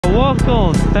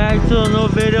welcome back to a new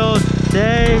video.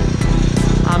 Today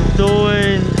I'm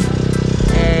doing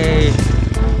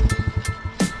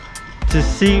to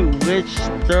see which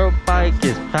dirt bike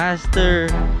is faster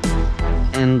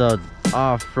in the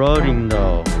off-roading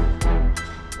though.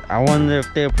 I wonder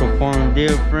if they perform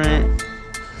different.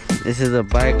 This is the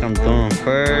bike I'm doing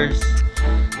first.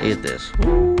 Look at this.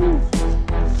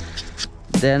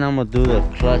 Then I'm gonna do the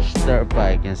clutch dirt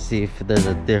bike and see if there's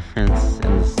a difference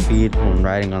in the speed when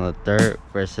riding on the dirt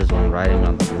versus when riding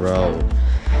on the road.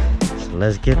 So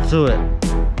let's get to it.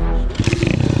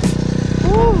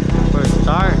 Woo! First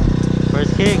start,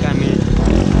 first kick, I mean.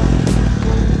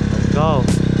 Let's go.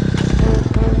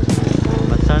 I'm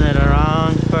gonna turn it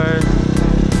around first.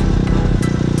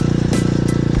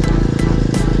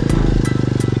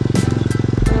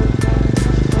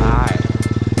 Alright,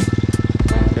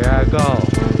 here I go.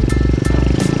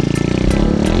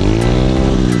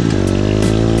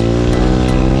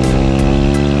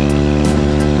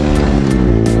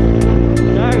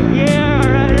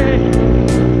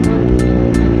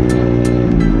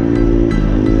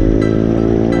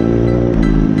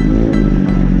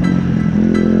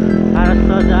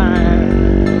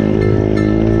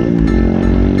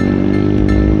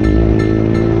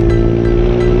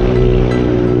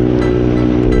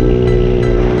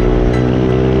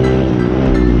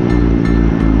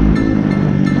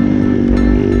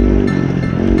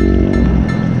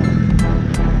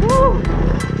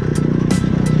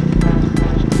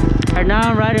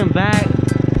 Now I'm riding back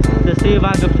to see if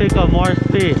I can pick up more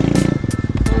speed.